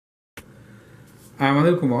I'm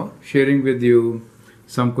Anil Kumar, sharing with you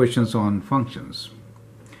some questions on functions.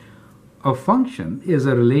 A function is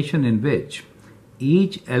a relation in which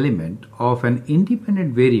each element of an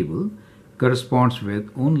independent variable corresponds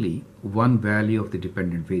with only one value of the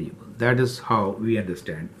dependent variable. That is how we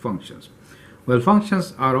understand functions. Well,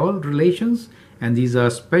 functions are all relations, and these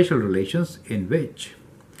are special relations in which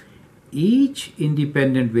each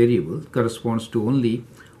independent variable corresponds to only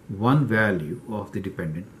one value of the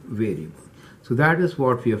dependent variable. So that is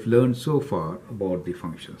what we have learned so far about the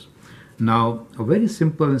functions. Now, a very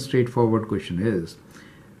simple and straightforward question is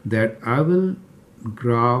that I will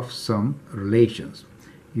graph some relations.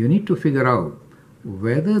 You need to figure out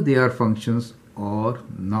whether they are functions or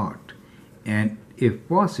not. And if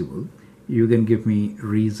possible, you can give me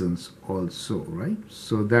reasons also, right?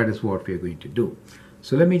 So that is what we are going to do.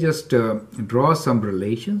 So let me just draw some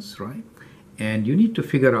relations, right? And you need to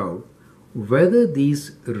figure out whether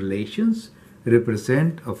these relations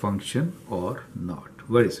represent a function or not.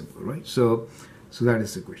 Very simple, right? So that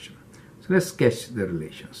is the question. So let's sketch the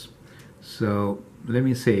relations. So let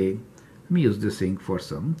me use this ink for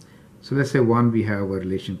some. So let's say 1 we have a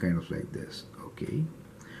relation kind of like this. Okay.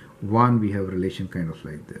 1 we have a relation kind of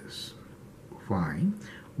like this. Fine.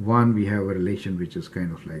 1 we have a relation which is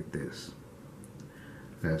kind of like this.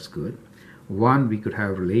 That's good. 1 we could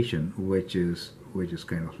have a relation which is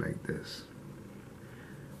kind of like this.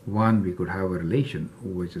 1 we could have a relation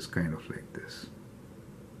which is kind of like this.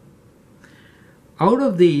 Out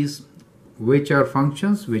of these, which are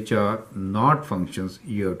functions, which are not functions,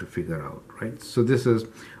 you have to figure out, right? So this is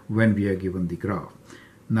when we are given the graph.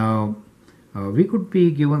 Now, we could be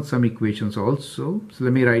given some equations also. So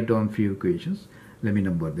let me write down a few equations. Let me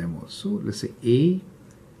number them also. Let's say A,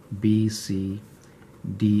 B, C,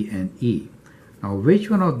 D, and E. Now, which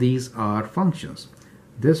one of these are functions?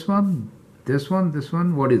 This one, this one, this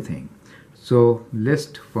one, what do you think? So,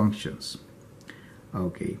 list functions.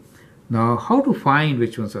 Okay. Now, how to find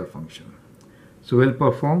which ones are functions? So, we'll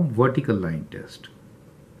perform vertical line test.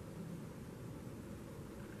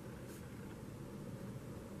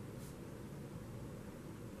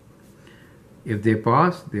 If they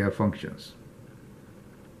pass, they are functions.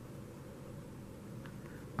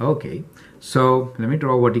 Okay. So, let me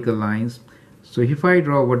draw vertical lines. So if I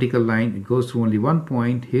draw a vertical line, it goes through only one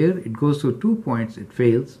point. Here it goes through 2 points, it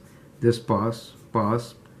fails. This pass,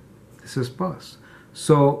 pass, this is pass.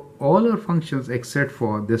 So all our functions except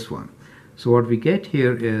for this one. So what we get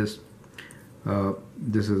here is,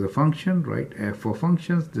 this is a function, right? F for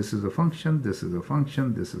functions, this is a function, this is a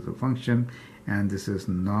function, this is a function, and this is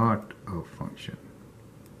not a function,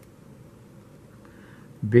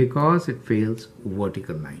 because it fails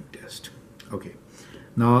vertical line test. Okay.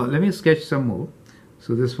 Now let me sketch some more.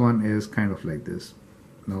 So this one is kind of like this.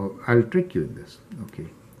 Now I'll trick you in this. Okay.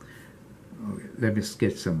 Let me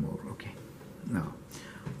sketch some more. Okay. Now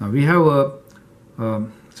we have a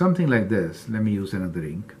something like this. Let me use another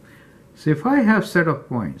ink. So if I have set of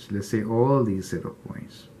points, let's say all these set of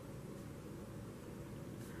points,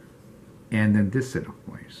 and then this set of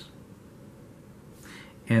points,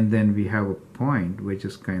 and then we have a point which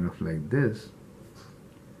is kind of like this.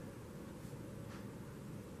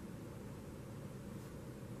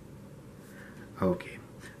 Okay,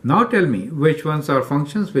 now tell me which ones are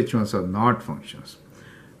functions, which ones are not functions.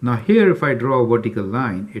 Now here if I draw a vertical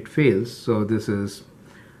line, it fails, so this is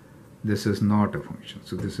not a function.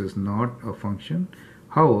 So this is not a function.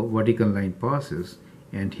 However, vertical line passes,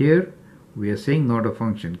 and here we are saying not a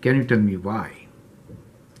function. Can you tell me why?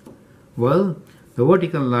 Well, the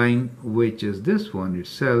vertical line, which is this one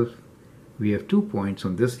itself, we have 2 points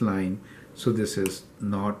on this line, so this is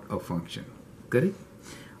not a function. Correct?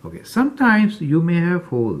 Okay, sometimes you may have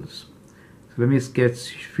holes. So let me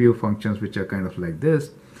sketch few functions which are kind of like this.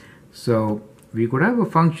 So we could have a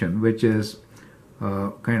function which is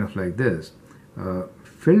kind of like this,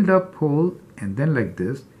 filled up hole and then like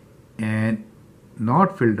this, and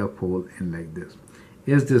not filled up hole and like this.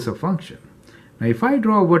 Is this a function? Now if I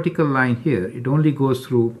draw a vertical line here, it only goes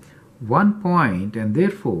through one point, and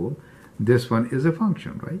therefore this one is a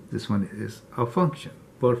function, right? This one is a function.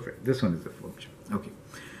 Perfect. This one is a function. Okay.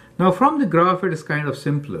 Now from the graph it is kind of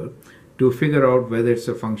simpler to figure out whether it's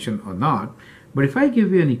a function or not. But if I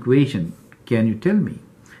give you an equation, can you tell me?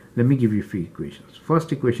 Let me give you a few equations.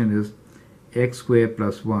 First equation is x squared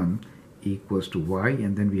plus 1 equals to y,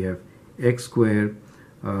 and then we have x squared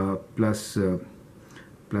plus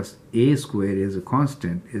a squared is a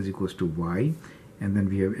constant is equals to y, and then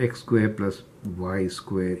we have x squared plus y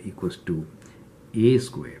squared equals to a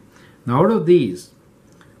squared. Now out of these,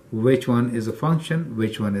 which one is a function,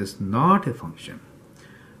 which one is not a function?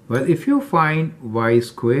 Well, if you find y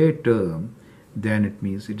squared term, then it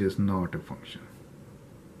means it is not a function.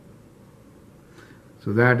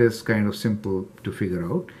 So that is kind of simple to figure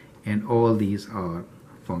out, and all these are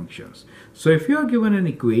functions. So if you are given an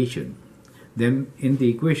equation, then in the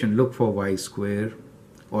equation look for y square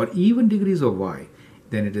or even degrees of y,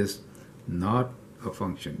 then it is not a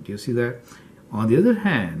function. Do you see that? On the other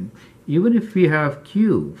hand, even if we have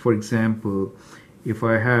cube, for example, if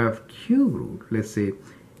I have cube root, let's say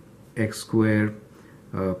x square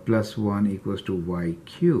plus 1 equals to y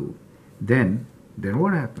cube, then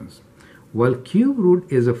what happens? Well, cube root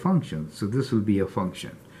is a function, so this will be a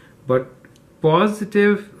function, but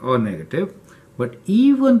positive or negative, but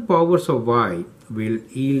even powers of y will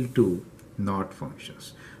yield to not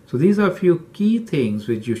functions. So these are a few key things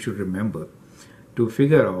which you should remember to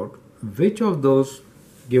figure out which of those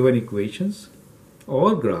given equations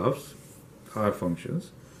or graphs are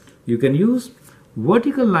functions. You can use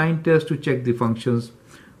vertical line test to check the functions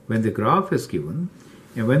when the graph is given,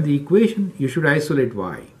 and when the equation, you should isolate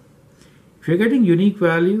y. If you're getting unique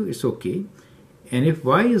value, it's okay. And if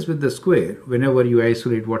y is with the square, whenever you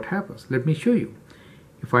isolate, what happens? Let me show you.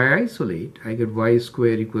 If I isolate, I get y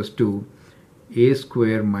square equals to a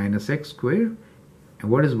square minus x square. And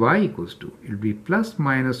what is y equals to? It will be plus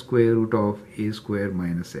minus square root of a square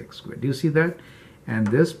minus x square. Do you see that? And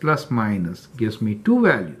this plus minus gives me two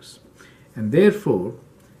values. And therefore,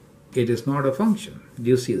 it is not a function. Do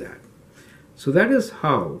you see that? So that is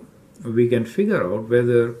how we can figure out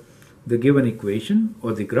whether the given equation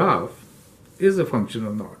or the graph is a function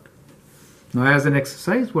or not. Now, as an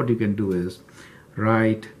exercise, what you can do is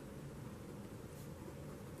write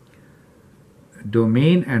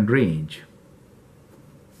domain and range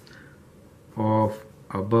of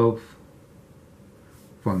above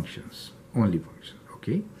functions, only functions,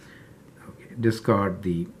 okay? Discard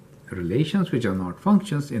the relations which are not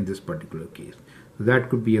functions in this particular case. So that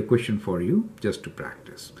could be a question for you just to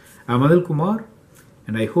practice. I'm Anil Kumar,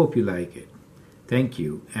 and I hope you like it. Thank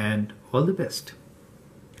you and all the best.